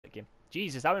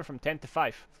Jesus, that went from 10 to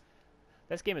 5.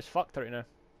 This game is fucked right now.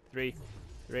 3.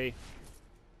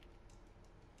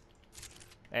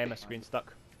 My screen's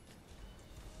stuck.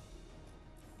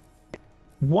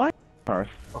 Why on earth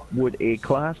would a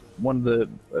class, one of the,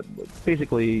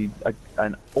 basically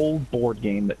an old board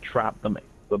game that trapped them,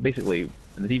 well basically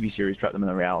in the TV series trapped them in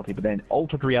a reality, but then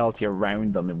altered reality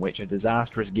around them in which a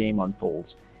disastrous game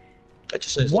unfolds.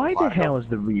 Why the hell is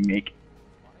the remake?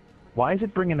 Why is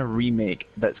it bringing a remake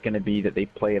that's going to be that they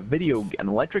play an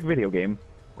electric video game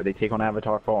where they take on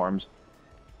avatar forms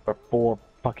for 4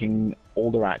 fucking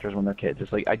older actors when they're kids?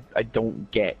 It's like I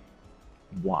don't get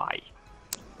why.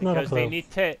 Because they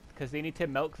need to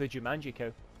milk the Jumanji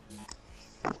cow.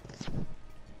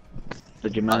 The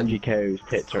Jumanji cow's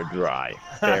tits are dry.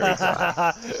 Very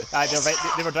dry.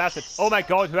 They were drafted. Oh my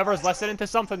god, whoever's listening to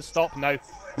something, stop now.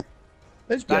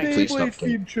 It's Beyblade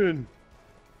theme tune.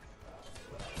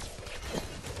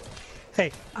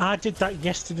 Hey, I did that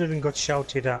yesterday and got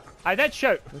shouted at. I did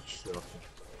shout.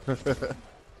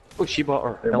 Oh, she bought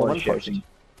her Everyone L1 first. shouting.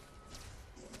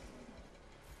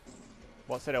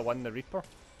 What's it, a win the Reaper?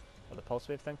 Or the pulse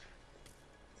wave thing?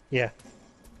 Yeah.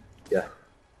 Yeah.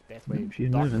 Death wave. She's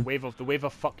Dark moving. the wave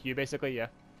of fuck you, basically, yeah.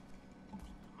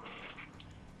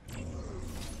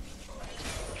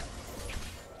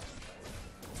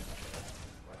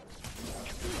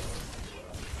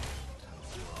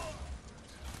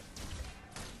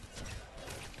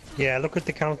 Yeah, look at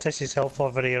the Countess's health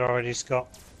over here already, Scott.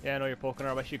 Yeah, I know you're poking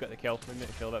her. I wish you got the kill. Would make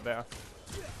me feel a bit better.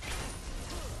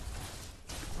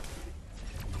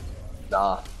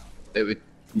 Nah, it would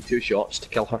be 2 shots to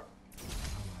kill her.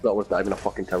 That was not even a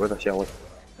fucking tower, this Ellie.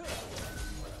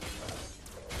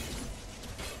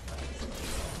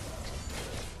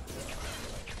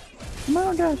 Come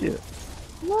on, Gadget.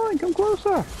 Come on, come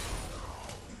closer.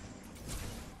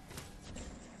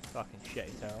 Fucking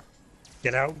shitty tower.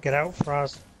 Get out,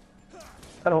 Fraz.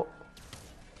 I know.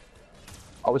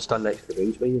 I would stand next to the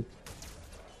range minion.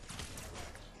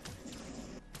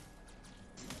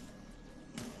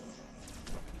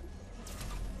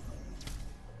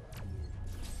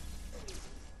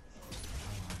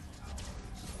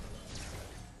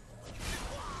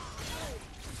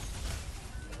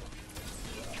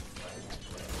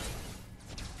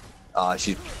 Ah,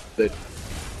 she's the.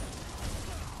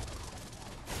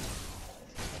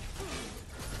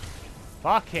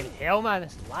 Fucking hell, man,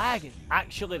 this lag is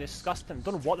actually disgusting.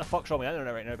 Don't know what the fuck's wrong with the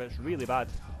internet right now, but it's really bad.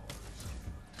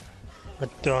 I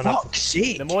don't know. Fuck's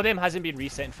sake! The modem hasn't been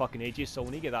reset in fucking ages, so we'll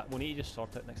need to get that. We'll need to just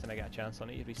sort it next time I get a chance. I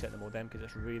need to reset the modem because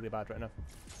it's really bad right now.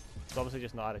 It's obviously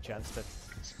just not had a chance to.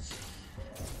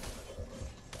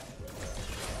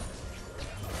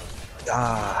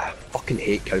 Ah, fucking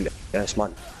hate Countess,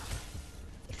 man.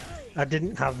 I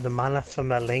didn't have the mana for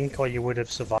my link, or you would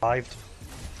have survived.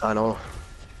 I know.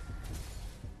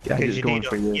 Yeah, Because he's going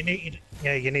for you.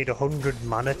 you need 100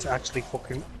 mana to actually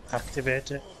fucking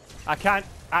activate it. I can't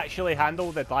actually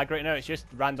handle the lag right now. It's just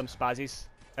random spazzes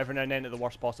every now and then at the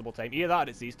worst possible time. Either that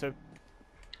or it's these two.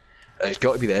 It's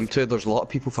got to be them two. There's a lot of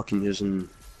people fucking using.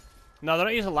 No, they're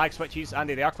not using lag switches,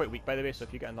 Andy. They are quite weak, by the way, so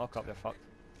if you get a knock up, they're fucked.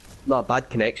 Nah, bad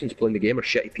connections playing the game or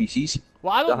shitty PCs.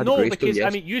 Well, I That don't had know Greystone, because yes. I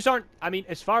mean, yous aren't. I mean,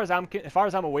 as far as I'm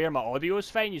aware, my audio is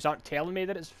fine. Yous aren't telling me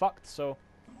that it's fucked. So,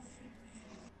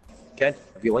 Ken,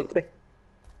 have you linked me?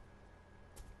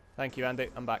 thank you, Andy.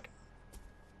 I'm back.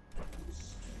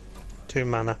 2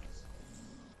 mana.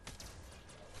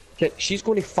 Ken, she's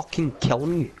going to fucking kill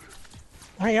me.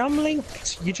 I am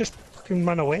linked. You just fucking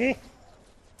run away.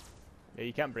 Yeah,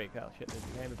 you can't break that shit.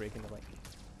 You can't be breaking the link.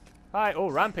 Hi. Oh,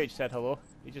 Rampage said hello.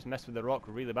 He just messed with the rock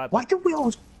really bad. Why do we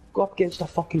always go up against a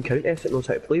fucking Countess that knows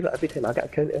how to play? But every time I get a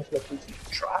Countess, it's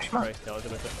trash, man. Right, tell us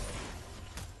about it.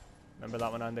 Remember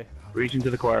that one, Andy? Reaching to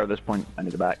the choir at this point. I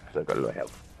need it back because I've got a lot of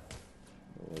health.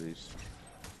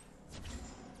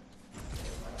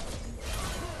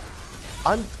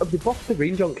 And they buffed the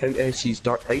range on Countess's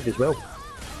Dark Tide as well.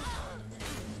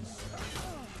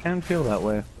 Can feel that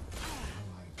way.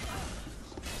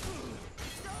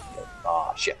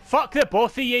 Ah, shit. Fuck the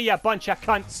both of you, you bunch of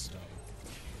cunts.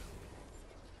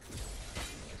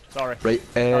 Sorry. Right,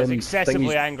 I was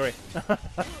excessively angry.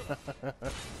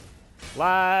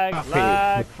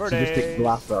 lag for Sadistic days.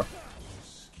 blaster.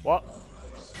 What?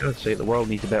 God's sake, the world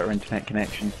needs a better internet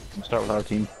connection. We'll start with our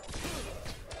team.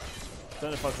 Don't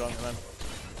know the fuck's wrong with them.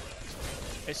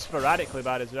 It's sporadically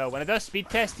bad as well. When it does speed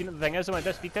test, you know the thing is, when it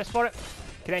does speed test for it,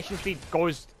 connection speed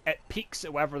goes, it peaks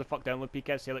at whatever the fuck download peak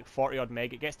is, say like 40 odd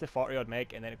meg, it gets to 40 odd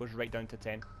meg and then it goes right down to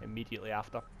 10 immediately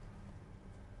after.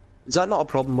 Is that not a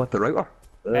problem with the router?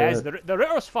 The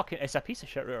router's fucking, it's a piece of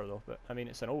shit router though, but I mean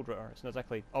it's an old router, it's not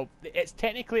exactly, oh, it's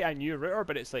technically a new router,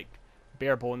 but it's like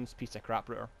bare bones piece of crap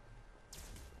router.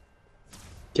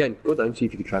 Ken, go down, see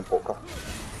if you can try and poke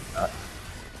her.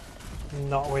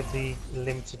 Not with the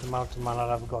limited amount of mana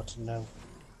I've got to know.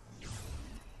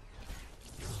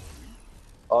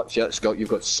 Oh shit, Scott, you've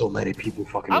got so many people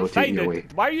fucking I'm rotating fine, your dude.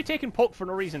 way. Why are you taking poke for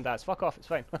no reason, Daz? Fuck off, it's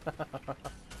fine.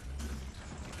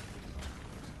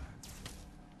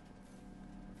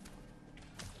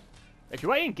 If you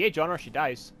want to engage on her, she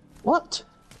dies. What?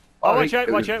 Oh, Alright, watch out,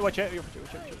 it watch was- out, watch out,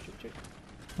 watch out.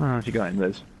 Oh, she got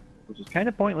invis. Which is kind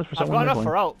of pointless for I've someone got enough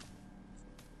for ult.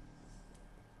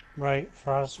 Right,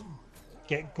 Fraz,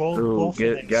 get gold. Oh, Go for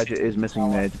this. Gadget is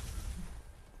missing mid.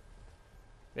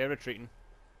 They're retreating.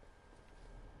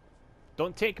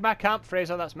 Don't take my camp,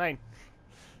 Fraser, that's mine.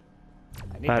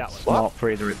 I need That's that one. not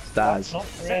Fraser, it's Daz. Not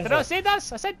Did I Fraser. say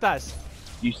Daz? I said Daz.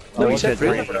 You, No, you you said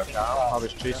Fraser. Fraser. I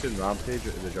was chasing Rampage out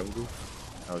of the jungle.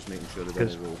 I was making sure they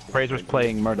Because didn't roll. Fraser's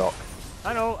playing Murdoch.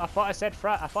 I know, I thought I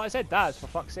said Daz, for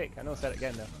fuck's sake. I know I said it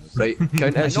again though. Right,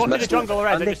 Countess I is know who the missed jungle is,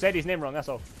 I Andy? just said his name wrong, that's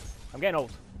all. I'm getting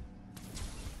old.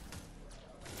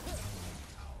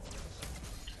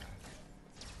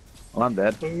 Well, I'm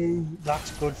dead. Ooh,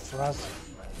 that's good, Fraz.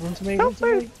 Run to me, run Help to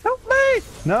me! me. Help me!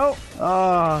 No!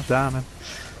 Oh, damn it.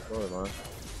 Sorry, man.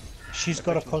 She's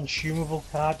got a consumable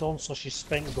card on, so she's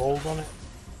spent gold on it.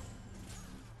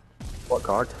 What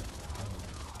card?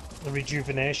 The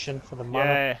rejuvenation for the mana.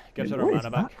 Yeah, gives her her What is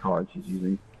mana that back. card she's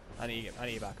using? I need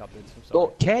to back up, dude. I'm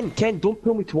No, sorry. Ken, don't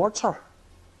pull me towards her.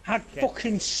 I'd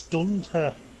fucking stunned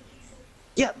her.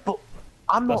 Yeah, but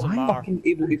I'm not Doesn't matter. fucking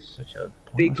able to Such a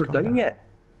take her pointless down card. yet.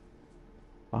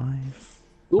 5.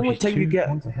 The only She's time you 2 get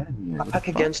points ahead of me. a What the pick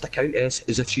fuck? against a Countess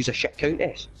is if she's a shit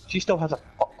Countess. She still has a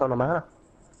fuck ton of mana.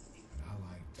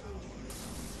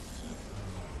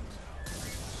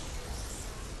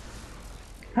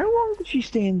 How long did she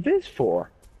stay in Viz for?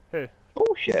 Who?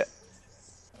 Bullshit.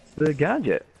 The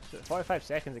gadget. 45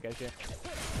 seconds it gives you.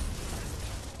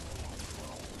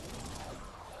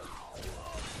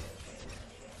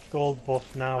 Gold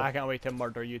buff now. I can't wait to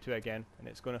murder you two again, and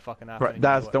it's gonna fucking happen. Right, and you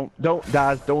Daz, know it.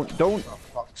 Daz, don't.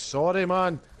 Sorry,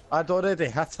 man. I'd already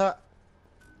hit it.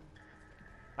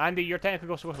 Andy, you're technically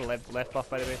going to go for the left buff,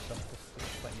 by the way, so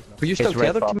just letting you know. But you still It's red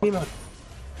tethered buff. to me, man.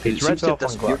 It's It red seems to have buff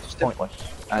on disappeared glass. just then.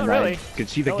 Pointless. And Not really. I could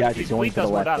see the No, gadget his going bleed for the does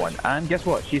more left damage. one. And guess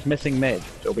what? She's missing mid,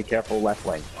 so be careful left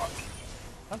lane.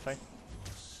 I'm fine.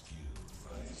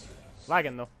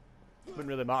 Lagging though. Wouldn't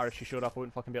really matter if she showed up, I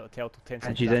wouldn't fucking be able to tell till 10 seconds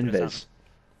And she's after in it's Viz. happened.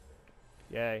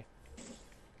 Yay.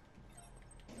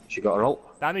 She got her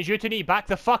ult. That means you two need to back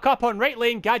the fuck up on right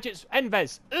lane, gadgets,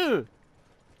 invis. Ooh!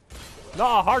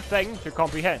 Not a hard thing to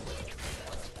comprehend.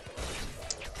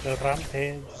 The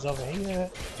rampage is over here.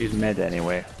 She's mid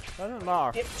anyway. Doesn't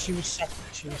matter. Yep, she was sat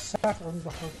under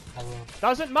her tower.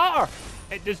 Doesn't matter!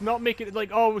 It does not make it like,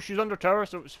 oh, she's under tower,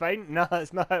 so it's fine. Nah,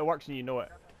 that's not how it works and you know it.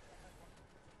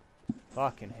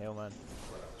 Fucking hell, man.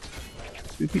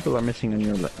 2 people are missing on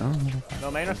your list. Oh,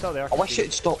 No, mine are still there. I wish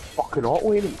it'd stop fucking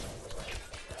auto-aiming.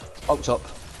 Ult's up.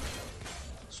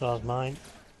 So is mine.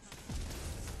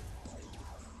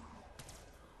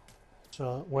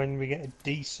 So when we get a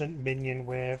decent minion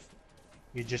wave,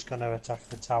 you're just gonna attack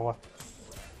the tower.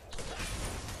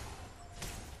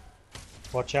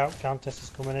 Watch out, Countess is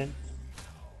coming in.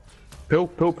 Pull.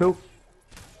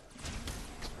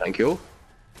 Thank you.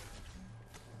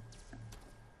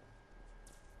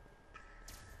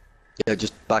 Yeah,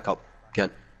 just back up, Ken.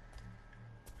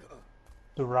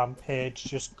 The rampage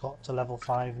just got to level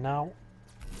 5 now.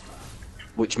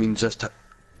 Which means this time.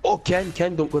 Oh, Ken,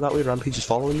 don't go that way. Rampage is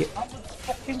following you. I was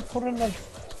fucking putting the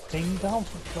thing down,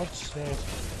 for God's sake.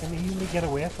 Can you easily get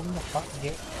away from the fuck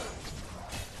gate?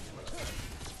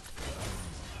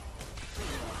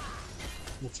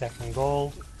 The taking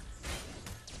gold.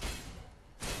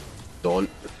 Don't.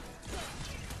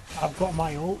 I've got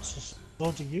my ults,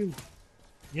 so do you.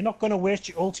 You're not gonna waste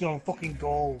your ulti on fucking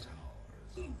gold.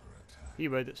 He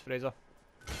would, it's Fraser.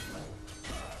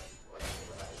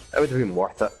 It would have been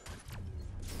worth it.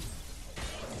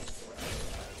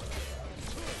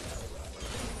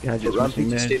 gadget's But missing Rampage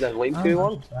mid. stayed in lane too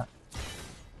long.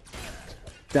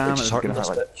 Damn, Which it's is gonna hurting hurt this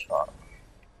like bitch. shot.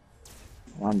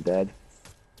 I'm dead.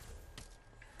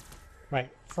 Right,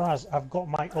 Fraz, I've got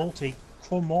my ulti.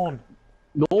 Come on.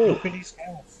 No, Look at his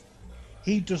health.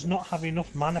 He does not have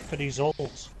enough mana for his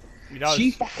ult. He does.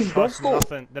 She fucking costs does though.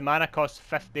 nothing. The mana costs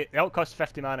 50. The ult costs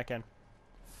 50 mana, Ken.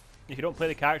 If you don't play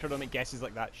the character, don't make guesses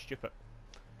like that. It's stupid.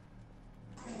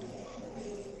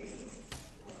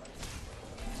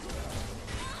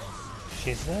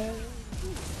 She's there.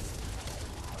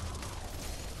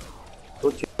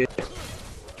 don't you?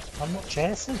 I'm not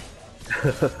chasing.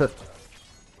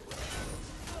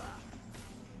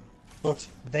 but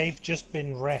they've just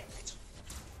been wrecked.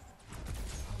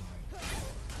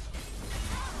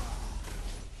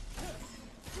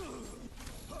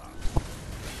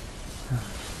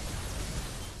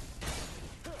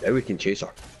 Now we can chase her.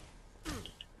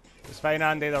 It's fine,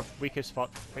 Andy, they're weak as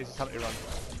fuck. Crazy time to run.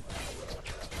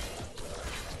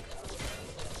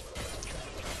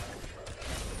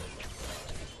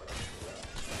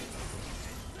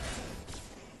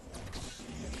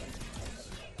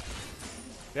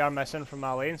 They are missing from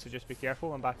my lane, so just be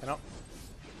careful, I'm backing up.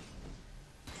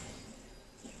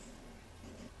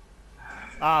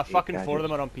 Ah, fucking four of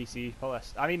them are on PC. Pull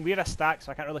this. I mean, we're a stack,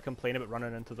 so I can't really complain about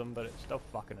running into them, but it's still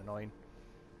fucking annoying.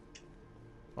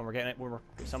 When we're getting it, when we're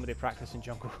somebody practicing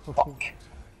jungle. Fuck.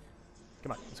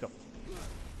 Come on, let's go.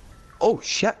 Oh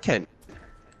shit, Ken.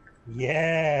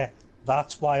 Yeah,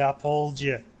 that's why I pulled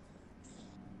you.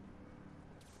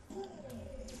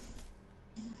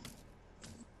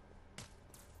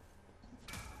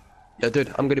 Yeah,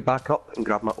 dude, I'm gonna back up and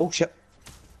grab my. Oh shit.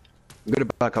 I'm gonna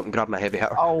back up and grab my heavy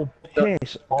hitter. Oh,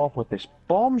 piss off with this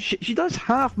bomb. She does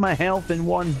half my health in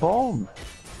one bomb.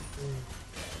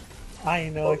 I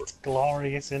know, it's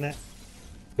glorious, isn't it?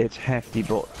 It's hefty,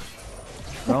 but...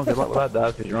 Well, good luck with that,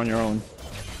 Dad, because you're on your own.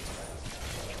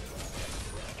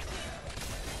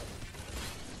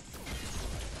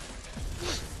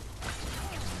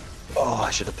 Oh,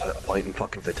 I should have put a point in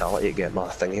fucking Vitality to get my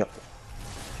thing here.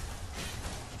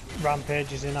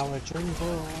 Rampage is in our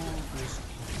jungle.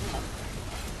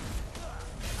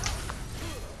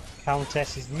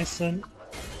 Countess is missing.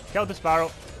 Kill the Sparrow.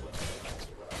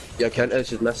 Yeah,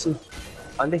 Countess is missing.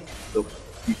 Andy, so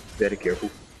be very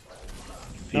careful.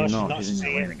 No, she's No, not she's in your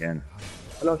seeing. lane again.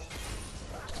 Hello.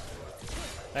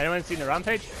 Anyone seen the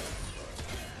Rampage?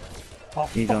 Oh,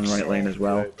 He's on fuck's right lane sake. as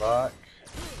well. Right back.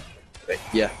 Right,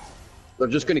 yeah. They're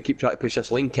just gonna keep trying to push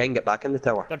this lane. Ken, get back in the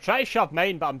tower. They're trying to shove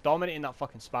mine, but I'm dominating that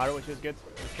fucking Sparrow, which is good.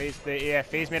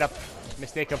 FaZe made a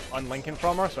mistake of unlinking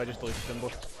from her, so I just deleted them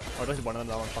both. Or deleted one of them,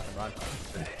 the other one fucking ran.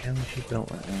 What the hell has she built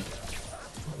right now?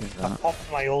 What is I that?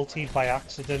 popped my ulti by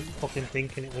accident, fucking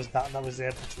thinking it was that was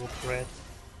able to upgrade.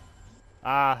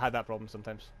 Ah, I had that problem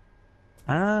sometimes.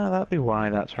 Ah, that'd be why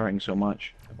that's hurting so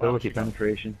much. Ability she got-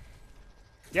 penetration.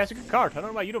 Yeah, it's a good card. I don't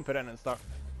know why you don't put it in at the start.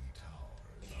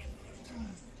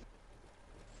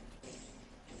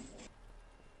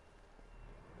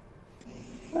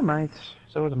 I might.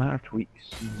 It's always a matter of tweaks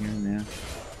here and there.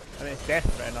 I mean, it's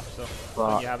death right enough, so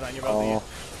But, when you have that in your build,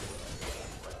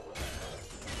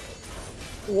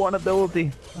 one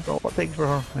ability. That's all it takes for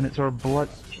her, and it's her blood.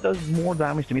 She does more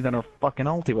damage to me than her fucking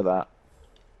ulti with that.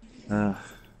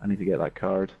 I need to get that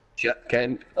card. Shit,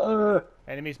 Ken.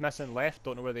 enemies missing left,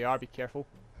 don't know where they are, be careful.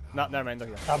 No, never mind, they're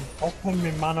here. I'm upping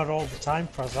my mana all the time,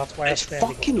 Praz, that's why It's I stay.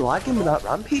 fucking lagging with that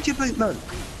rampage about, man.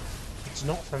 It's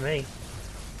not for me.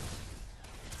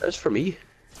 It's for me.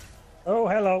 Oh,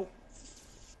 hello.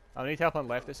 I'll need help on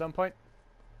left at some point.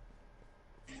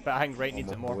 But I think right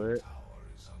needs it more. Wait,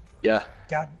 Yeah.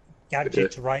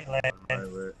 Gadget right lane.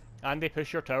 wait. Andy,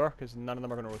 push your tower, because none of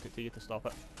them are going to rotate to you to stop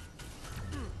it.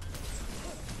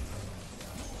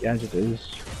 Yeah, as it is.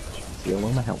 See all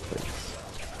my health, please.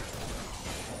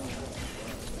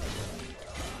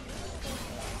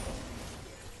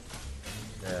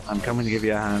 Yeah. I'm coming to give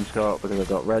you a hand, Scott, because I've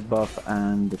got red buff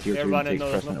and the tier They're 2 running takes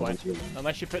though, there's no precedent point. over tier 1.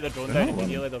 Unless you put the drone They're down not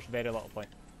immediately, there's very little point.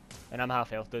 And I'm half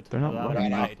health, dude. They're not so I haven't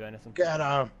running. got to do anything. Get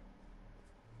him!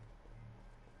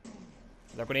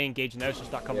 They're going to engage now, so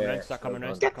start coming Yeah, around, start coming well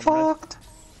around, done. start coming around. Fucked.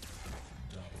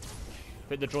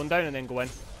 Put the drone down and then go in.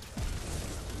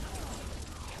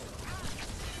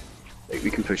 Right, we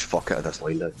can push fuck out of this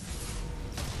lane now.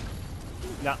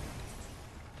 Nah.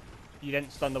 You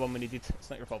didn't stun the one we needed. It's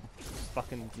not your problem. It's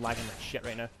fucking lagging like shit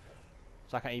right now.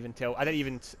 So I can't even tell. I didn't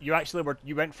even. You actually were.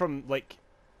 You went from like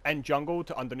in jungle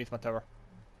to underneath my tower,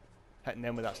 hitting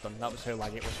them with that stun. That was how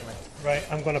laggy it was for me. Right,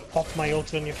 I'm gonna pop my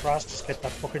ult on you, Praz, just get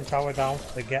that fucking tower down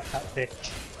to get that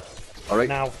bitch. Alright.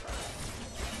 Now.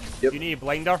 Yep. You need a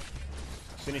blinder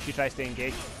as soon as she tries to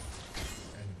engage.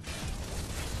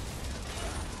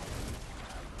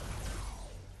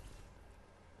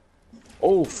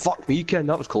 Oh, fuck me, Ken.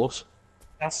 That was close.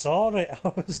 I saw it,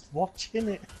 I was watching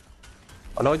it.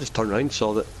 I know I just turned around and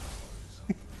saw that.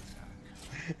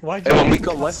 Why'd Hey, when we think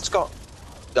go that's- left, Scott.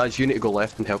 Daz, you need to go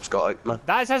left and help Scott out, man.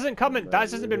 Daz hasn't coming.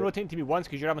 Daz hasn't been rotating to me once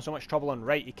because you're having so much trouble on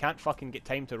right. You can't fucking get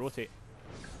time to rotate.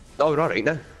 Oh, we're alright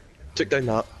now. Took down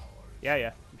that. Yeah,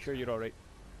 yeah. I'm sure you're alright.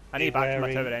 I need back to my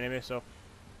Wary. tower anyway, so.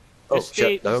 Oh, Just stay,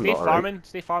 shit. No, I'm stay not alright. farming.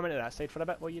 Stay farming to that side for a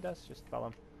bit while you does. Just while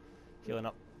I'm healing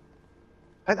up.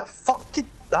 How the fuck did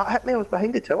that hit me? I was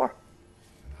behind the tower.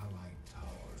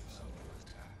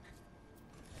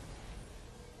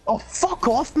 Oh, fuck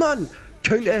off, man!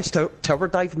 Countess tower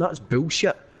diving, that's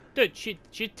bullshit. Dude, she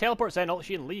teleports in,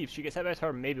 she leaves. She gets hit by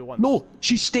her maybe once. No,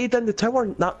 she stayed in the tower.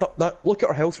 And that look at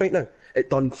her health right now. It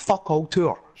done fuck all to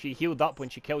her. She healed up when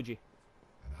she killed you.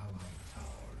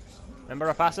 Remember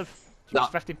her passive? She was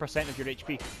 15% of your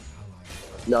HP.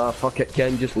 Nah, fuck it,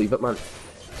 Ken, just leave it, man.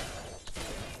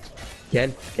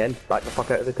 Ken, back the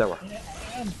fuck out of the tower.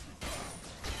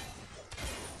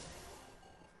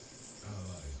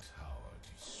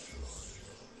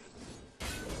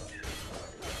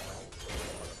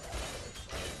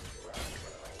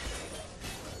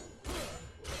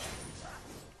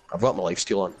 I've got my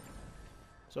lifesteal on.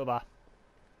 So bad.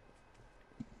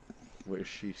 What is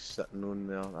she sitting on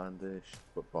there, and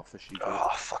what buff is she doing? Oh,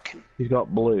 fucking. He's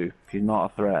got blue. He's not a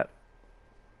threat.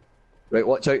 Right,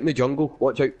 watch out in the jungle.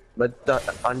 Watch out, mid,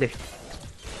 Andy.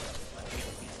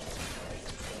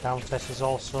 Countess is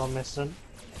also missing.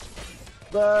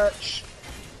 Bitch!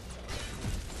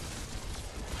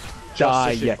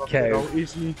 Die, as she you fucking cow.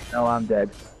 ulties me. No, I'm dead.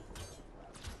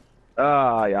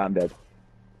 Ah, yeah, I'm dead.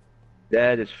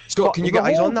 Dead as Scott, fuck. can you get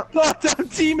eyes on that? Goddamn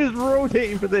team is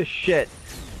rotating for this shit.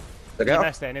 Did You I get her?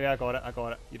 missed it anyway, I got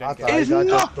it. You didn't I get it. It's I just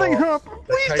nothing thought happened.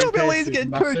 the Please tell me Countess Lane's is getting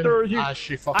missing pushed or you. as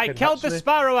she fucking I killed the hits me.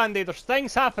 sparrow, Andy. There's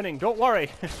things happening. Don't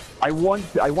worry. I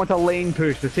want a lane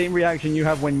push. The same reaction you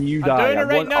have when you I'm die. doing it I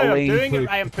right want now. a I'm lane doing push. it.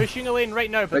 I am pushing a lane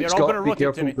right now, but Right, they're all going Scott, to be rotate to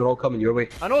careful, me. they're all coming your way.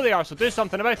 I know they are, so do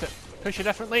something about it. Push a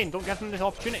different lane. Don't give them this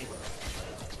opportunity.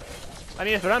 I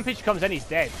mean, if the rampage comes in, he's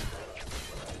dead.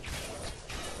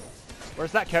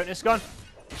 Where's that Countess gone?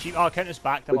 She, oh, Countess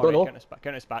backed. I'm We don't alright. know.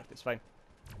 Countess backed. It's fine.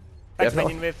 Big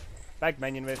Definitely. minion wave. Big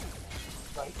minion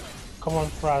wave. Right. Come on,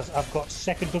 Fraz. I've got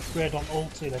second upgrade on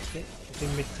ulti. Let's get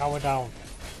fucking mid tower down.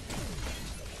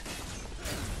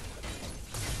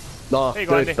 Nah, There you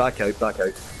go, Andy. dude, back out.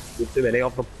 There's too many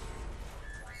of them.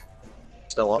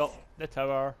 Still up. Got the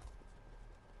tower.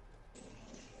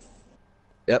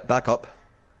 Yep, back up.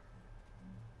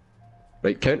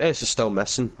 Right, Countess is still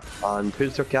missing. And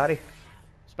who's their carry?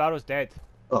 Sparrow's dead.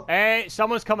 Oh.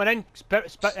 Someone's coming in.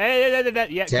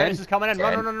 Yeah, Countess is coming in.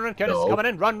 Run. Countess is No. coming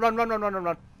in.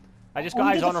 Run. I just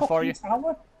got eyes on her for you.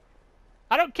 Tower?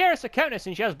 I don't care, it's a Countess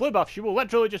and she has blue buff. She will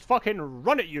literally just fucking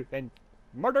run at you and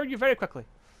murder you very quickly.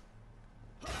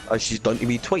 As she's done to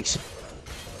me twice.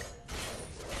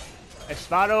 If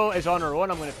Sparrow is on her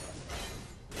own, I'm gonna...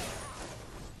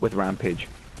 With rampage.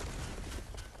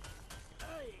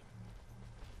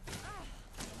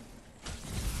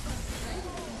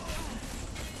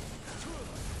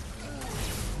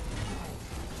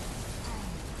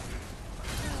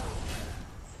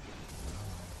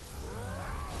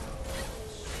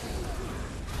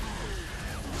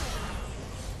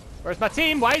 Where's my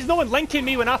team? Why is no one linking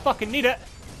me when I fucking need it?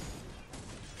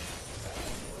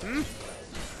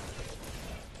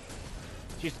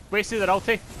 She's wasted their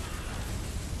ulti.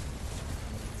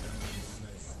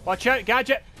 Watch out,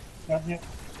 Gadget! Yeah.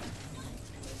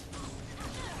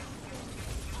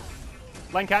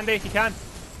 Link Andy if you can.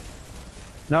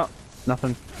 No,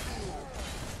 nothing.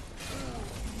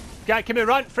 Guy, can we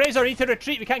run? Fraser, need to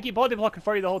retreat. We can't keep body blocking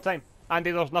for you the whole time.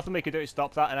 Andy, there's nothing we could do to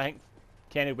stop that, and I think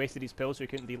Kenny wasted his pills so he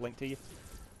couldn't de-link to you.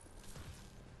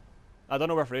 I don't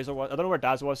know where Fraser was. I don't know where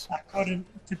Daz was. I couldn't,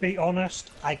 to be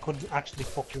honest, I couldn't actually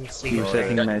fucking see He it. was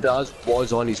second mid. Daz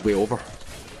was on his way over.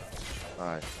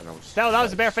 Aye, and I was... Still, that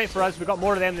was a better fight for us. We got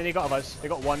more of them than they got of us. They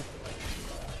got one.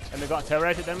 And they got a tower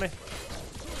out it, didn't we?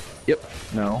 Yep.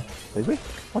 No. Did we?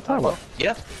 What tower?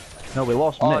 Yeah. No, we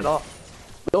lost Oh, mid. no.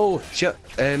 No, shit.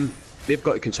 They've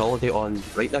got to consolidate on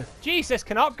right now. Jesus,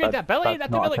 can I upgrade the ability? That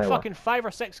that's took me not a like tower. fucking 5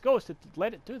 or 6 goes to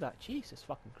let it do that. Jesus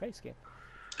fucking Christ, game.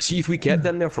 See if we kept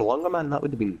them there for longer, man. That would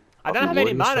have been. I didn't have any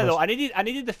fucking mana glorious though. for us. I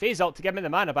needed the phase ult to give me the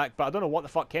mana back, but I don't know what the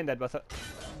fuck Ken did with it.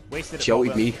 Wasted it. She ulted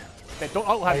probably. me. Yeah, don't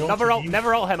ult I him. ulted you.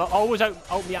 Never ult him. Always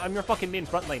ult me. I'm your fucking main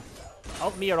front line.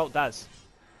 Ult me or ult Daz.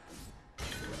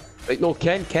 Right, no,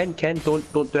 Ken,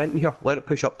 don't do anything here. Let it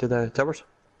push up to the towers.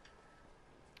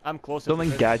 I'm close. Don't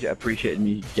think Gadget appreciated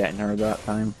me getting her that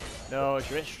time. No,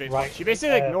 she went straight. Right, She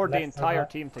basically ignored the left entire over.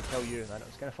 team to kill you, man. It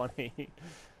was kind of funny.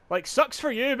 Like, sucks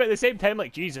for you, but at the same time,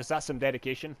 like, Jesus, that's some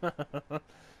dedication.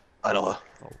 I know.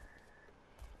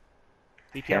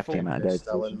 Be careful. Came out dead.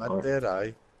 Still in mid there,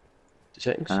 aye. 2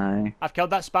 seconds. Aye. I've killed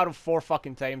that Sparrow 4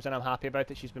 fucking times, and I'm happy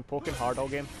about it. She's been poking hard all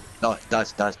game. No,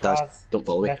 Daz. Don't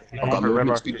follow me. Left, I've left. got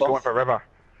movement speed buff. for river.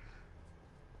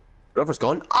 River's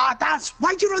gone. Ah, Daz!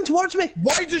 Why'd you run towards me?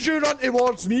 Why did you run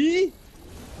towards me?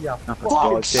 Yeah.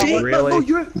 Fuck's sake, man! No,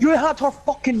 you had her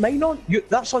fucking mine on.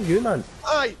 That's on you, man.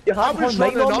 Aye, You I had was her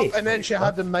mine running on up me. and then she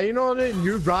had the mine on it and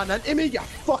you ran into me, you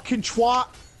fucking twat.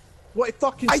 What a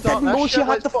fucking I start didn't know this she shit, had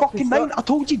let's the fucking fucking start. mine. I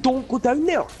told you don't go down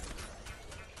there.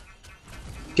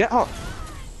 Get her.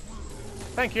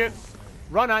 Thank you.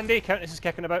 Run, Andy. Countess is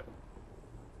kicking about.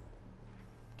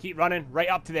 Keep running right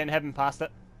up to the inhib past it.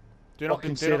 Do not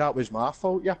Fucking do say not. that was my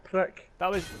fault, you prick.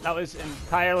 That was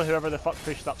entirely whoever the fuck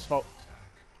pushed up's fault.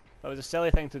 That was a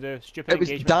silly thing to do. Stupid It was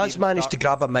engagement. Daz managed to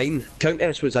grab a mine.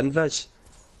 Countess was invis.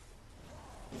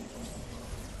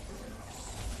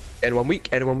 Anyone weak?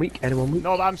 Anyone weak? Anyone weak?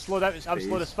 No, but I'm slowed out. I'm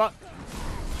slowed as fuck.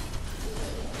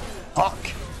 Fuck.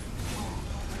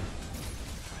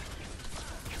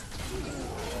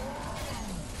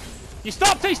 You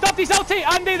stopped his ulti!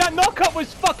 Andy, that knockup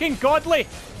was fucking godly!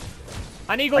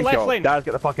 I need to go Thank left you. lane. Daz,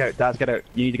 get the fuck out. Daz, get out.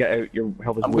 You need to get out. Your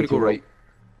health is I'm way gonna go too low. right.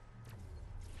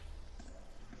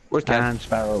 Where's Ken? And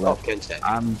Sparrow Oh, left. Ken's dead.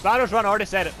 Sparrow's run, I already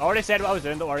said it. I already said what I was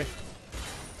doing, don't worry.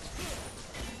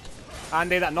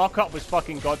 Andy, that knockup was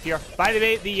fucking god tier. By the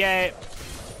way, the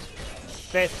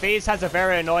phase has a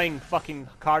very annoying fucking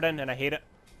card in, and I hate it.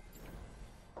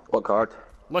 What card?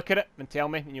 Look at it and tell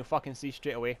me, and you'll fucking see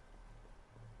straight away.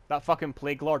 That fucking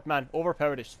Plague Lord, man,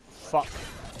 overpowered as fuck.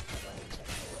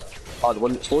 Oh, the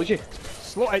one that slows you?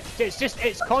 Slow,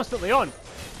 it's constantly on.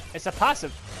 It's a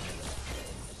passive.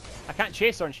 I can't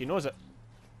chase her and she knows it.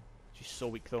 She's so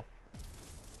weak though.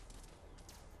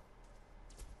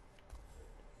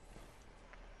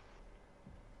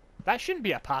 That shouldn't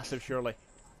be a passive, surely.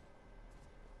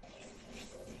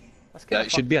 That's Yeah, kinda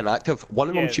it should be an active. One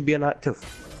of them Yeah. should be an active.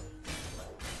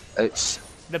 It's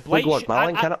The Blight Lord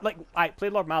Malin, can it? like, I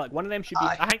played Lord Malik. One of them should be.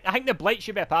 Aye. I think the Blight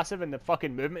should be a passive and the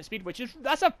fucking movement speed, which is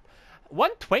that's a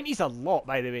 120's a lot,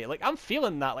 by the way. Like I'm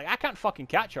feeling that. Like I can't fucking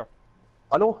catch her.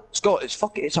 I know, Scott.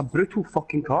 It's a brutal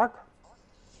fucking card.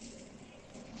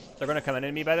 They're gonna come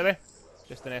in me, by the way.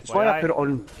 Just an That's why I FYI. put it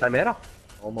on Chimera.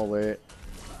 On my way.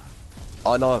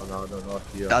 Oh no, No,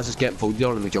 here. Daz is getting folded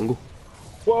on in the jungle.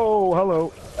 Whoa,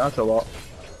 hello. That's a lot.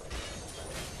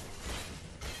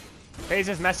 FaZe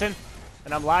is missing,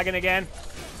 and I'm lagging again.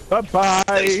 Bye-bye.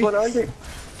 Nice one, Andy.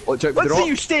 Watch out for the Let's drop. see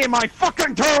you stay in my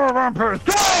fucking tower, Rampers!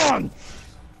 Go on!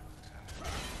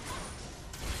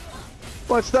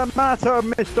 What's the matter,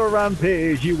 Mr.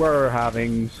 Rampage? You were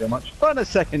having so much fun a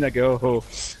second ago.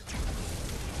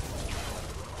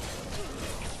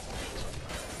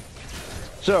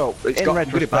 So, It's in got- I'm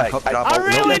gonna back retrospect, up, grab I Oh,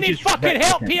 really no, need just fucking respect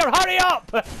help him. here. Hurry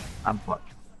up! I'm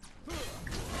fucked.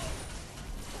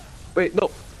 Wait,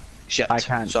 no. Shit. I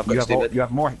can't. So I've got You to have, stay mid. you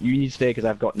have more. You need to stay because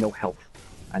I've got no health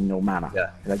and no mana. Yeah.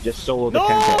 And I just soloed the No,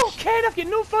 Countess. Ken, I've got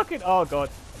no fucking. Oh god.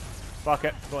 Fuck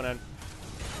it, going in.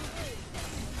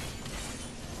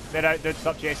 They're out, dude.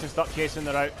 Stop chasing.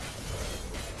 They're out.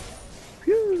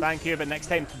 Thank you, but next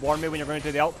time warn me when you're going to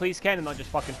do the ult, please, Ken, and not just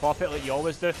fucking pop it like you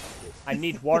always do. I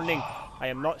need warning. I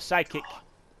am not psychic.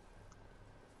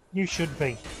 You should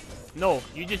be. No,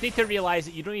 you just need to realise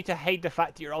that you don't need to hide the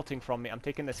fact that you're ulting from me. I'm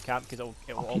taking this camp because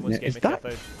it'll almost get Is me that,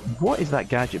 killed out. what is that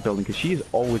gadget building? Because she is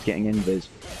always getting invis.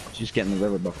 She's just getting the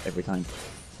river buff every time.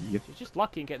 Yep. She's just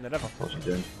lucky in getting the river. What's she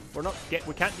doing?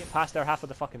 We can't get past our half of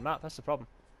the fucking map. That's the problem.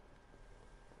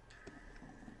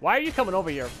 Why are you coming over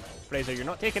here, Fraser? You're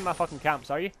not taking my fucking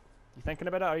camps, are you? You thinking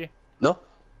about it? Are you? No.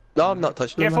 No, I'm not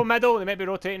touching Careful them. middle. They might be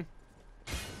rotating.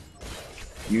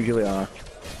 Usually are.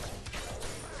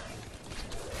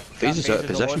 FaZe is out of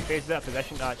position. FaZe is out of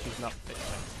position. Ah, she's not.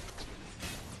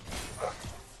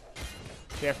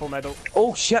 Careful middle.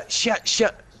 Oh shit.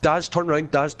 Daz, turn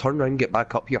round, get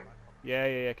back up here.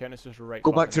 Yeah. Countess was right.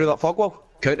 Go back fucking through there. that fog wall.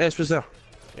 Countess was there.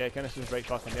 Yeah, Countess was right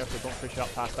fucking there, so don't push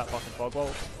up past that fucking fog wall.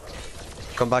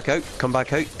 Come back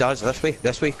out. Daz,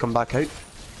 this way, come back out.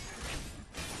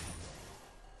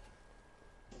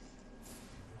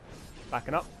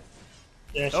 Backing up.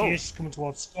 Yeah, she Oh. is coming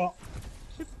towards Scott.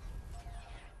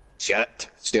 Shit.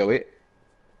 Stay away.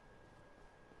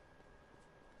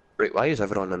 Right, why is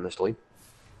everyone in this lane?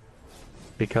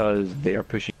 Because they are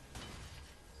pushing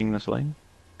this lane.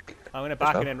 I'm gonna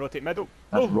back in and rotate middle.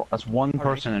 That's, Oh, that's one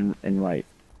person in right.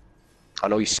 I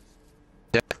know he's...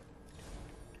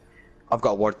 I've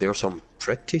got a ward there, so I'm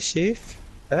pretty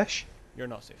safe-ish. you're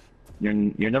not safe. You're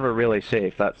never really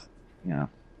safe. That's, you know,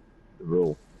 the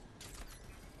rule.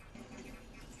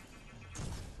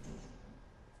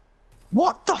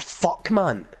 What the fuck,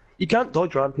 man? You can't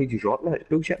dodge Rampage's rock now, it's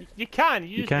bullshit. You can.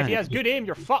 You just, can. If he has good aim,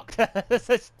 you're fucked.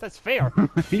 that's fair.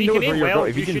 If He he knows can where aim you're well, going.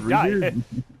 If you he should can die. read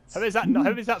you. How is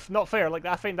that not fair? Like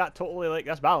I find that totally like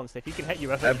that's balanced. If he can hit you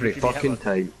with it, Every you should be hit fucking with it.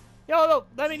 time. Yeah, well,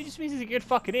 I mean, it just means he's a good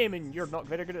fucking aim, and you're not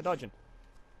very good at dodging.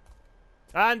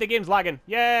 And the game's lagging.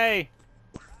 Yay!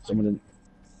 Someone didn't.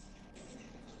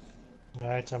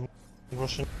 Right, I'm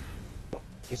rushing.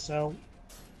 So,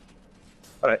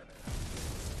 Alright.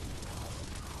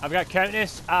 I've got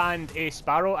Countess and a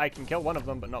Sparrow. I can kill one of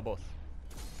them, but not both.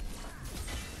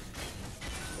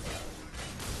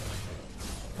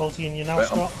 Ulti in you now, Right,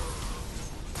 Scott.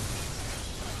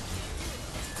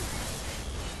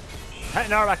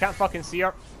 Hitting her, I can't fucking see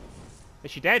her.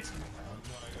 Is she dead?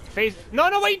 Phase. No,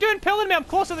 no, what are you doing? Pulling me, I'm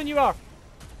closer than you are.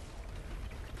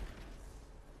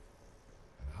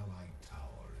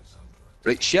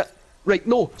 Right, shit. Right,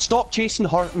 no, stop chasing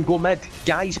her and go mid.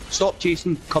 Guys, stop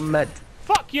chasing, come mid.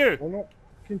 Fuck you! We're not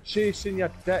fucking chasing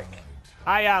your dick.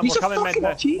 I am, He's we're a coming mid fucking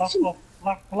now. chasing. Black,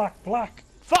 black, black, black.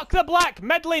 Fuck the black!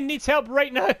 Mid lane needs help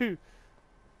right now!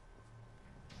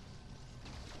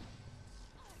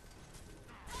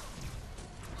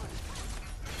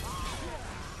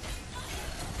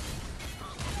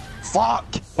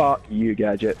 Fuck! Fuck you,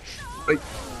 Gadget. Right,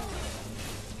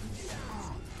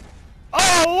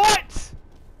 Oh, what?!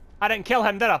 I didn't kill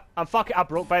him, did I? I'm fucking. I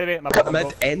broke, by the way. My button mid,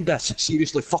 broke. end this.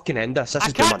 Seriously, fucking end this. This I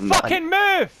is doing can't my fucking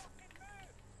move!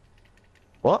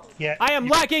 What? Yeah. I am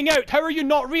lagging out. How are you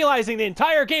not realizing the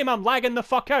entire game I'm lagging the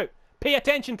fuck out? Pay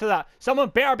attention to that. Someone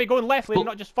better be going left lane, Well-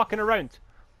 not just fucking around.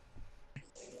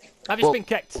 I've just Well- been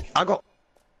kicked. I got.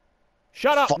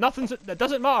 Shut up. Fuck. Nothing's. It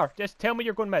doesn't matter. Just tell me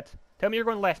you're going mid. Tell me you're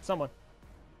going left. Someone.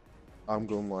 I'm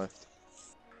going left.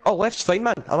 Oh, left's fine,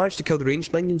 man. I managed to kill the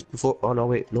ranged minions before. Oh no,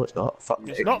 wait, no, it's not. Fuck.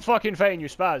 It's not fucking fine, you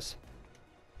spaz.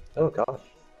 Oh god.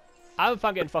 I'm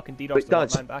getting fucking DDoS Wait, to that,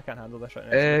 Dads. man, but I can't handle this right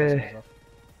now.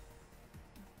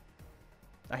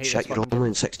 I hate Shit, this you're fucking only game.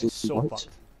 in 16 So points.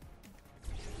 fucked.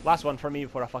 Last one for me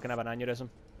before I fucking have an aneurysm.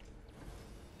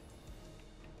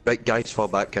 Right, guys, fall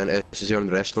back. And this is here and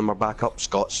the rest of them are back up.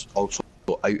 Scott's also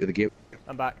out of the game.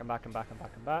 I'm back. I'm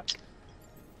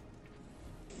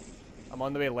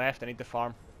on the way left. I need to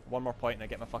farm. One more point and I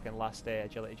get my fucking last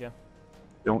agility gem.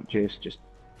 Don't chase, just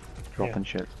dropping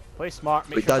shit. Play smart.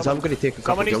 Make Wait, sure Daz, I'm someone, going to take a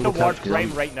couple someone needs to jungle ward cards 'cause I'm-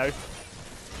 Prime right now.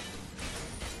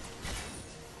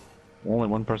 Only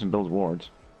one person builds wards.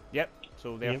 Yep.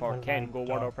 So therefore, well, Ken, go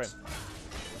ward our Prime.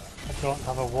 I don't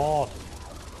have a ward.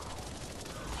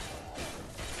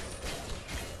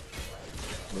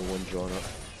 No one drawn up.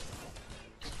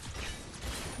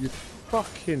 You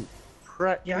fucking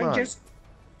prick, Yeah, man. I just.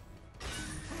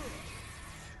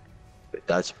 Wait,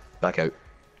 Daz, back out.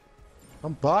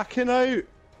 I'm backing out.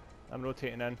 I'm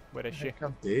rotating in. Where is she?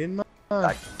 I'm doing, man.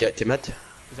 Back, get to mid.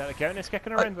 Is that the Countess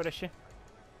kicking around? Where is she?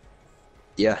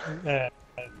 Yeah.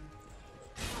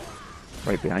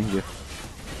 Right behind you.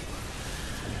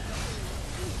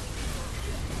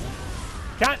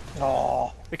 Can't.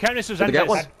 Oh, The Countess was Did I get invis.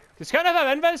 one? Does Countess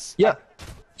have invis? Yeah.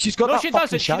 She's got No, that she fucking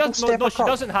doesn't. She shadow doesn't. step No, she across.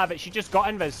 doesn't have it. She just got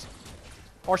invis.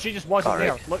 Or she just wasn't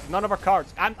Alright. there. Look, none of her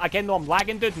cards. And again, though, I'm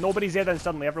lagging, dude. Nobody's there, then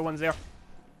suddenly everyone's there.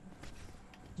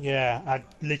 yeah, I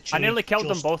literally. I nearly killed them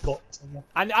just both. got to them.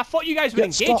 And I thought you guys were Yeah,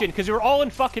 engaging stop. because you were all in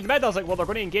fucking mid. I was like, well, they're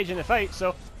going to engage in the fight.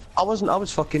 So I wasn't. I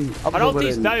was fucking. I her was over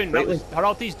ulti's in down. right Her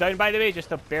ulti's down, by the way, just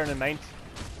to bear in mind.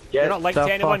 Get not linked the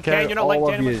to anyone, fuck Ken, out, you're not linked all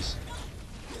to of anyone. yous.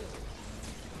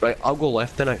 Right, I'll go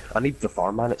left now. I need the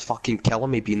farm, man. It's fucking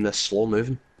killing me being this slow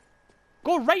moving.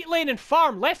 Go right lane and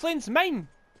farm. Left lane's mine.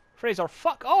 Fraser,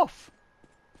 fuck off.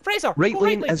 Fraser, Right go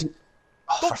lane right lane. isn't.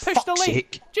 Oh, Don't for push the fuck's lane.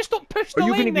 sake. Just don't push Are the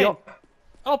you lane, going to be then. up?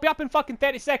 I'll be up in fucking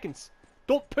 30 seconds.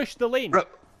 Don't push the lane. Right,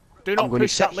 Do not I'm going to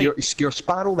push sit that lane. here to scare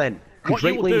Sparrow then. What Because you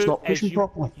right will lane's do not is pushing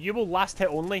properly. you will last hit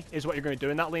only is what you're going to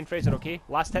do in that lane, Fraser, okay?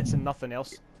 Last hits and nothing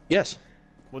else. Yes.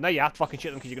 Well, now you have to fucking shoot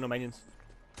them because you got no minions.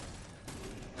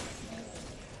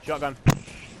 Shotgun.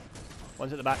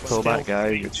 One's at the back. One's Pull at the back, guy.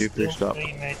 You're too Still pushed up.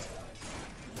 three mid.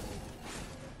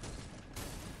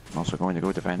 I'm also going to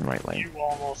go defend right lane. You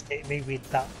almost hit me with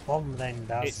that bomb then, 8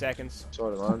 Daz. seconds.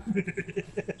 Sorry, man.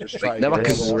 Just try to Never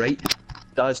get can it. right.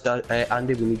 Daz,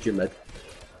 Andy, we need you mid.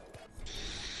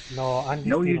 No, Andy's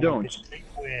No, you dealing with don't. this big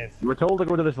wave. You were told to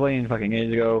go to this lane fucking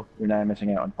ages ago. You're now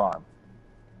missing out on farm.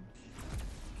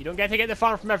 You don't get to get the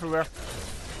farm from everywhere.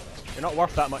 You're not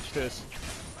worth that much to us.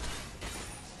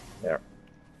 There.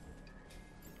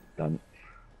 Done.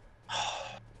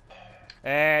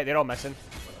 They're all missing.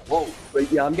 Whoa, right,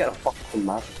 yeah, I'm getting a fucking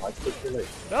massive high click tonight.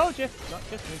 No, Jeff, not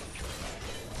just me.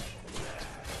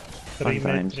 Three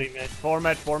Fine, mid, 3 mid. 4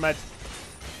 mid, 4 mid.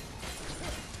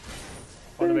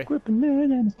 On the way. I'm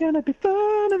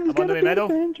I'm on the way middle.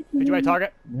 Did you want to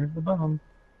target? Where's the bomb?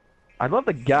 I'd love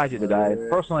the gadget to die.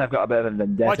 Personally, I've got a bit of a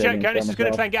vendetta. Watch out, against Countess is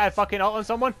going to myself. try and get a fucking ult on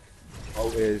someone.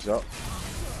 Always up.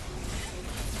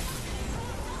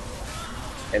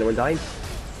 Anyone dying?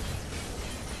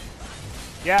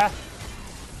 Yeah.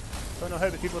 Don't know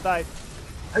how, but people died.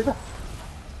 How's that?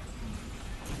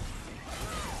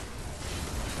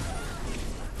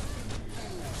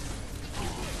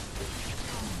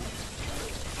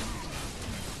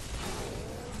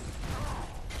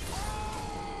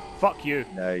 Fuck you.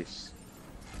 Nice.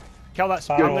 Kill that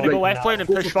spot. Good. I'm gonna go Right left now. lane and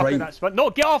Go push for fucking Prime. that spot. No,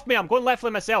 get off me! I'm going left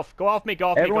lane myself. Go off me, go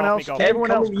off me, go Everyone off else, me, go off me.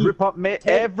 everyone else, Come with group up mid.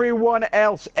 Everyone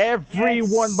else,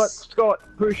 everyone but Scott,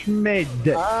 push mid.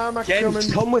 I'm a Ken,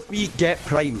 coming. come with me, get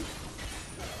Prime.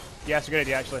 Yeah, it's a good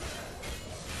idea actually.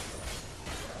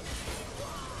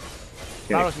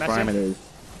 Okay, Barrow's Prime it missing. is.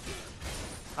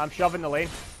 I'm shoving the lane.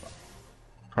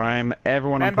 Prime,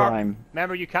 everyone Remember, on Prime.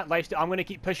 remember you can't lifesteal. I'm gonna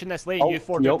keep pushing this lane. Oh, You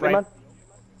four can you do help me, Prime. man?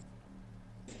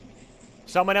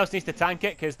 Someone else needs to tank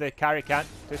it because the carry can't.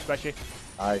 Too squishy.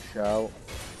 I shall.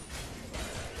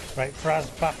 Right,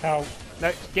 Fraz, back out.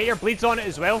 Now, get your bleeds on it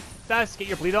as well, Daz. Get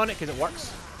your bleed on it because it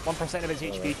works. 1% of its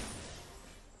HP.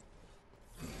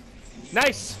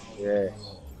 Nice! Yes.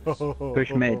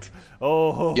 Push mid.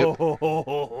 Oh, Yep.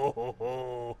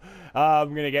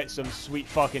 I'm gonna get some sweet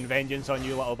fucking vengeance on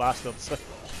you little bastards.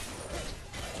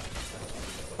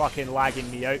 Fucking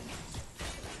lagging me out.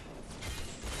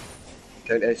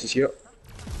 Count S is here.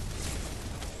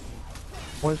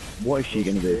 What is she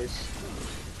gonna do?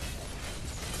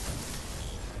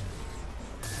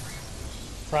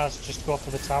 Fraz, just go for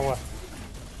the tower.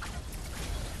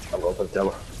 I'm going for the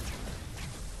tower.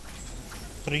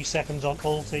 3 seconds on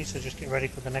ulti, so just get ready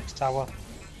for the next tower.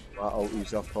 My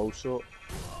ulti's up also.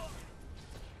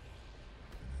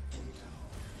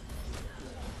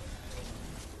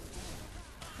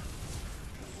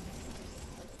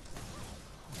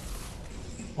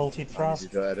 Ulti Fraz. You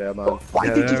got it there, man. Why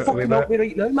Yeah, did you we fucking bet. help me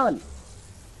right now, man?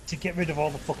 To get rid of all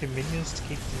the fucking minions to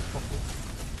keep them fucking.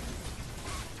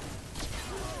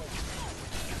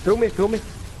 Pull me.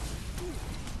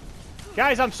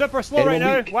 Guys, I'm super slow right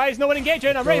Anyone now. weak? Why is no one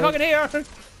engaging? I'm right fucking here.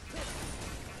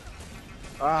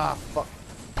 Ah, fuck.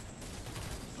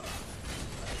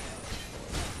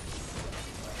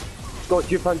 Scott, do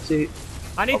you fancy...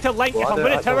 I need to link. well, If I I'm don't-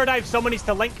 going I to tower don't- dive, someone needs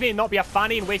to link me and not be a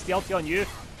fanny and waste the ulti on you.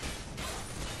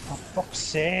 For fuck's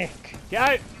sake. Get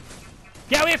out!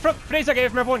 Get away from Fraser! Get away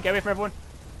from everyone! Get away from everyone!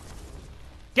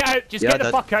 Get out! Just Yeah, get the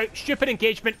Dad. fuck out! Stupid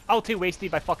engagement! Ulti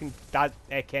wasted by fucking Dad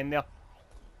Ken there.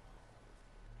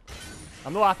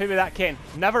 I'm not happy with that, Ken.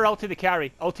 Never ulti the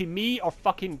carry. Ulti me or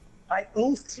fucking. I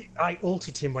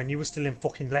ulted him when you were still in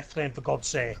fucking left lane, for God's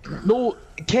sake. No,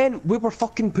 Ken, we were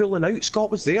fucking pulling out.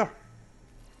 Scott was there.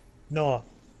 No,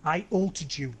 I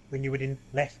ulted you when you were in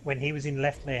left, when he was in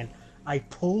left lane. I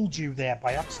pulled you there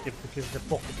by accident because the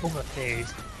fucking Hummer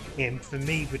phased him for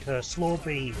me with her slow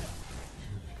beam.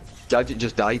 Gadget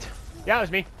just died Yeah, it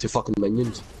was me. to fucking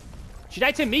minions. She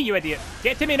died to me, you idiot.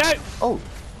 Get to me now! Oh.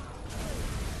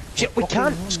 Shit, we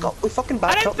can't. Scott, we fucking I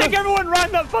backed didn't up think now. everyone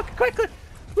ran that fucking quickly!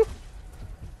 Whew.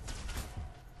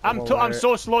 I'm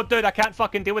so slow, dude. I can't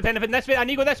fucking deal with anything this way. I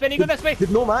need to go this way. I need to go this way. They've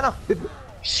no mana.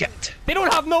 Shit. They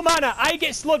don't have no mana. I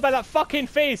get slowed by that fucking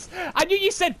face. I knew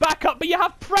you said back up, but you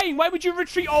have Prime. Why would you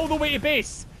retreat all the way to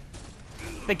base?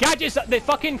 The gadget's the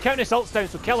fucking counter assault's down,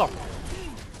 so kill her.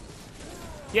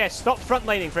 Yeah, stop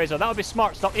frontlining, Fraser. That would be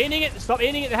smart. Stop aiming it. Stop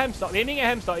aiming at him. Stop aiming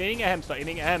at him. Stop aiming at him. Stop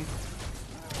aiming at him.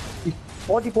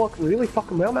 Body blocking really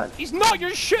fucking well, man. He's not.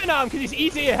 You're shooting at him because he's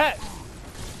easy to hit.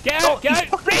 Get out.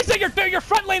 Get out. Fraser, you're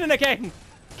frontlining again.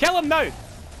 Kill him now.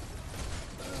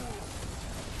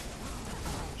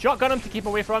 Shotgun him to keep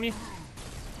away from you.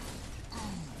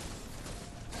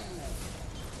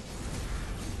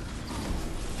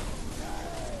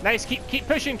 Nice, keep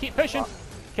pushing, keep pushing.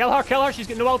 Kill her, she's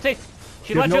got no ulti.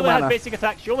 She has no literally has mana. basic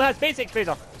attacks. She only has basics,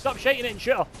 Fraser. Stop shiting it and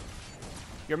shoot her.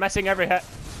 You're missing every hit.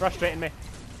 It's frustrating me.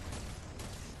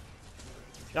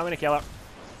 I'm gonna kill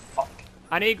her.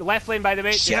 I need left lane, by the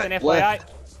way, just an FYI.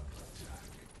 left.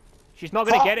 She's not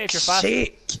gonna get it if you're fast.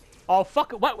 Sake. Oh,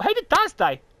 fuck it. What? How did Daz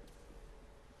die?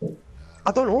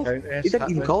 I don't know. Count S He didn't even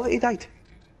happening. call it, he died.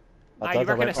 Ah, you were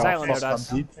kind of silent there,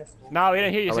 Daz. No, we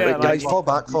didn't hear you say Right, that, guys, man. fall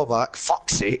back.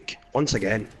 Fuck's sake. Once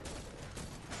again.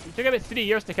 You took about 3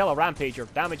 years to kill a rampage. Your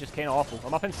damage is kind of awful.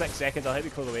 I'm up in 6 seconds. I'll help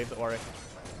you close the wave, don't worry.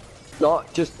 No,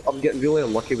 just, I'm getting really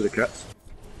unlucky with the crits.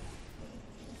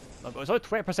 Look, it was only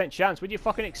 20% chance. What do you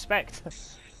fucking expect?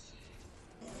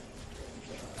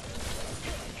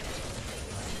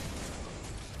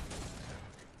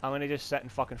 I'm gonna just sit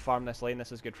and fucking farm this lane.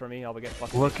 This is good for me. I'll be getting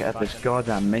fucking. Look at back this in.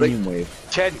 goddamn minion wave.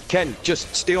 Ken,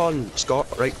 just stay on Scott,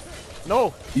 right?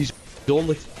 No! He's the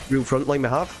only real front line we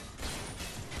have.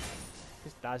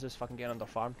 Because Daz is fucking getting under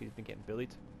farm because he's been getting bullied.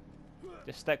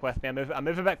 Just stick with me. I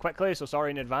move a bit quickly, so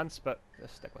sorry in advance, but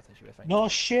just stick with it. Should be fine. No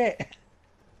shit.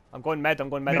 I'm going mid. I'm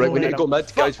going mid. Right, I'm we going need to go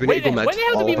mid, guys. We need to go mid. When the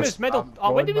hell did we All of lose us. middle?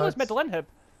 Oh, when did we lose middle inhib?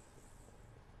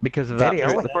 Because of that, Very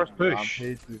early. the first push.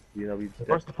 Rampage was being a wee The dick.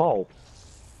 first to fall.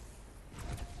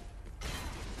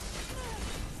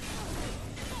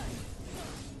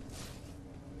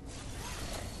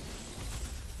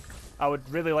 I would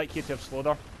really like you to have slowed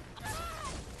her.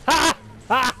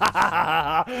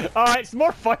 Oh, it's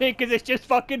more funny because it's just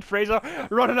fucking Fraser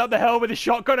running up the hill with his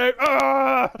shotgun out.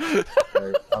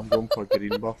 Right, I'm going for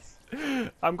green buff.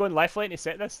 I'm going left lane to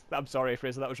set this. I'm sorry,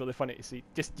 Fraser, that was really funny to see.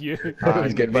 Just you.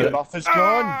 And green buff is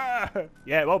gone.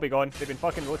 Yeah, it will be gone. They've been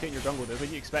fucking rotating your jungle, dude. What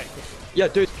do you expect? Yeah,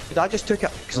 dude, I just took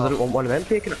it because I didn't want one of them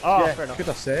taking it. Oh, Yeah, fair enough. could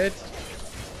have said.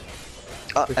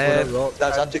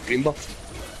 I took green buff.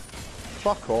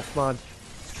 Fuck off, man.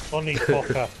 Funny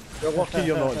fucker. You're lucky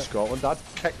you're not in Scotland.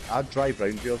 I'd drive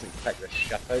round yours and kick the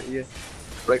shit out of you.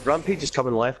 Right, Rampage is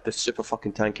coming left, the super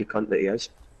fucking tanky cunt that he is.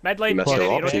 Mid lane, Missed get ready it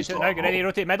to up. rotate to it now, get ready to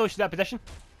rotate middle, she's that position.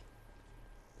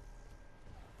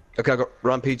 Okay, I got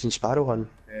Rampage and Sparrow on.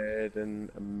 Head and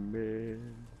a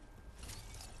man.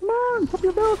 Come on, put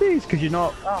your abilities, because you're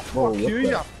not. Fuck you,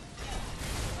 ya.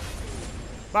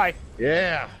 Bye.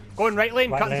 Yeah. Going right lane,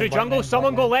 Right cutting lane, through right jungle. lane,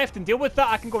 Someone right go lane. left and deal with that.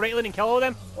 I can go right lane and kill all of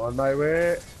them. On my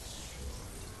way.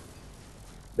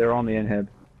 They're on the inhib.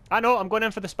 I know, I'm going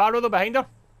in for the Sparrow though behind her.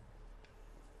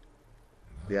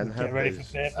 The inhib ready for is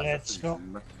fair play, everything's Scott.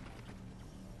 in me.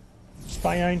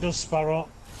 Behind us, Sparrow.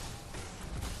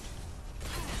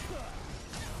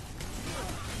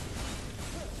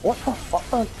 What the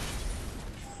fuck, man?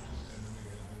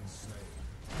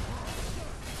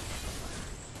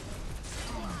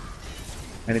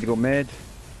 I need to go mid.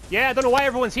 Yeah, I don't know why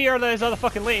everyone's here. There's other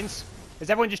fucking lanes. Is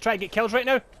everyone just trying to get kills right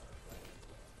now?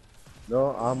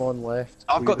 No, I'm on left.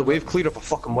 I've got the wave clear of a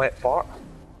fucking wet fart.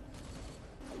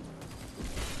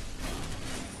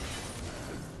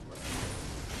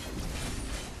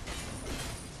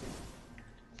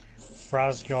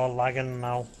 Fraz, you're lagging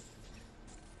now.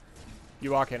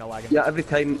 You are kind of lagging. Yeah, every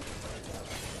time.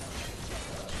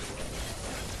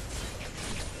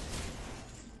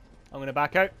 I'm going to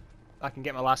back out. I can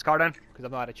get my last card in because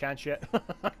I've not had a chance yet.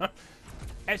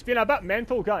 It's been a bit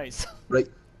mental, guys. Right.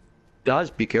 Daz,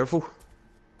 be careful.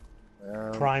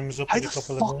 Prime's up How with a the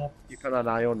couple fuck? of more. Keeping an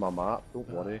eye on my map, don't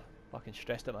worry. Fucking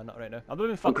stressed at my nut right now. I'm not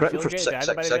even I'm fucking critting feeling for great today,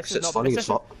 666, it's funny as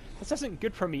fuck. This isn't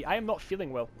good for me. I am not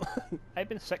feeling well. I've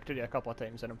been sick today a couple of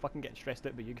times and I'm fucking getting stressed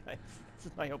out by you guys. This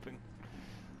is not helping.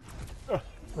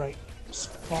 Right,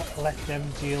 Scott, let them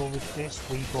deal with this.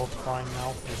 We go prime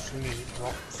now as soon as it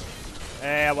drops.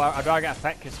 Well, I'd rather get a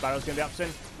pick because Sparrow's going to be up soon.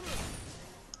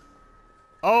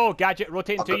 Oh, Gadget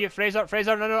rotating to you, Fraser.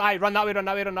 Fraser, no, aye, run that way, run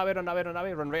that way, run that way, run that way, run that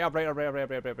way, run right up, right up, right up, right up,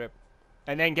 right up, right up.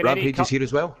 And then get ready. Rampage is here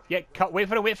as well. Yeah, cut, wait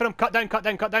for him, cut down, cut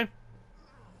down, cut down.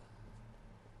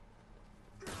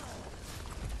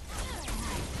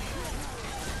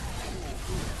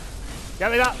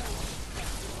 Get me that.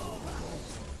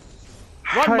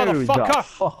 Run, How motherfucker! the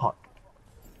fuck?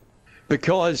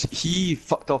 Because he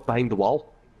fucked off behind the wall.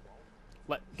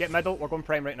 Get middle, we're going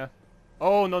prime right now.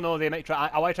 Oh, no, they might try.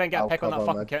 I want to try and get a I'll pick on that cover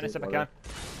fucking mid, Countess if I don't can. worry.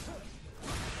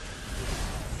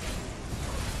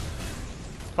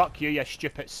 Fuck you, you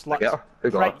stupid slut. Get her.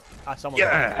 Who got Right. her? Ah, someone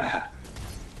got her. Yeah.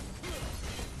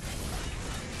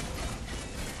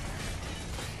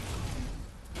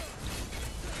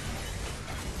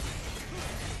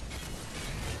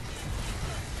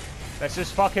 This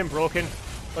is fucking broken.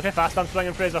 Look how fast I'm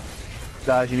swinging, Fraser.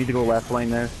 Daz, you need to go left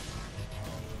lane now.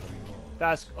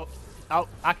 That's. Oh,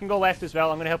 I can go left as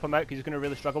well. I'm going to help him out because he's going to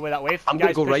really struggle with that wave. I'm gonna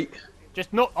Guys, go push- right.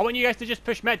 Just no. I want you guys to just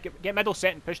push mid. Get middle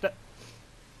set and push it.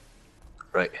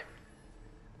 Right.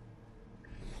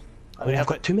 I mean, I've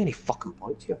got too many fucking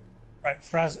points here. Right,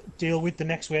 Fraz, deal with the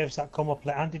next waves that come up.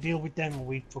 Let Andy deal with them and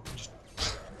we fucking just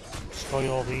destroy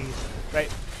all these.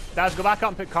 Right. Daz, go back up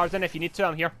and put cards in if you need to.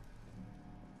 I'm here.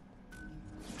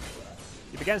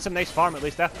 You'll be getting some nice farm at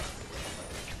least there.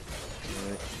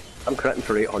 I'm critting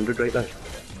for 800 right now.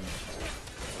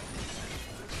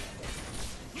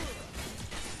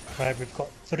 Right, we've got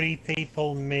 3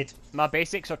 people mid. My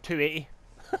basics are 280.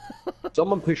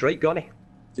 Someone push right, Gunny.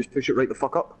 Just push it right the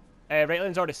fuck up. Right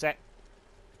lane's already set.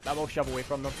 That will shove away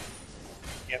from them.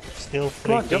 Yep, still 3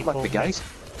 Come on, jump people. with me, guys.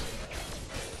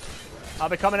 I'll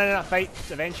be coming in that fight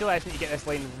eventually. I just need to get this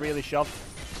lane really shoved.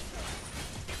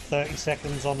 30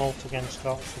 seconds on ult against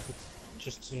Scott, so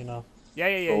just so you know.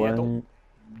 Yeah. Go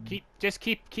Don't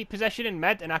keep positioning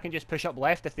mid, and I can just push up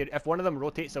left. If one of them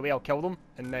rotates away, I'll kill them,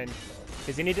 and then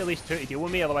because they need at least 2 to deal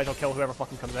with me. Otherwise, I'll kill whoever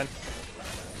fucking comes in.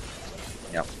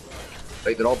 Yep.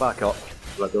 Right, they're all back up.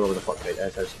 Let go over the fuck right there,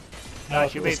 says. No,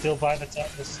 should they're we- still by the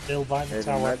they're still by the Head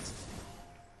tower. mid.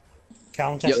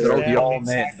 Count Yeah, they're all- there, they're all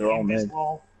mid, they're all mid.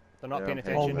 Wall. They're not Yeah, paying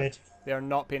okay. All attention. mid. They are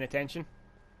not paying attention.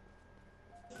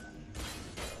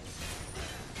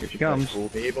 Here she comes.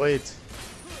 Beyblade.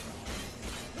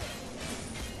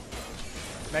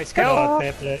 Nice kill. Oh,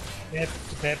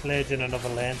 fair play in another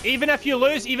lane. Even if you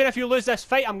lose this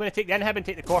fight, I'm going to take the inhib and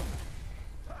take the core.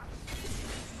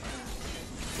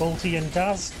 Bolty and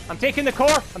Daz. I'm taking the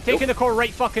core. I'm taking the core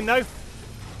right fucking now.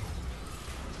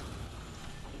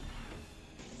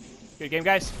 Good game,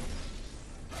 guys.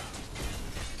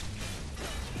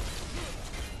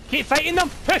 Keep fighting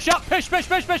them. Push up. Push, push,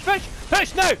 push, push, push.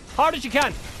 Push now. Hard as you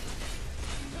can.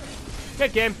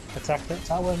 Good game. Attack that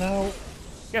tower now.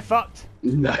 Get fucked.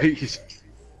 Nice.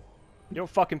 You don't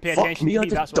fucking pay Fuck attention me, to I me.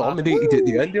 That's just what happened. dominated at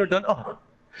the end there, didn't I?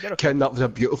 You're okay. Ken, that was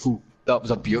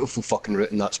a beautiful fucking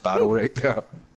route in that sparrow right there.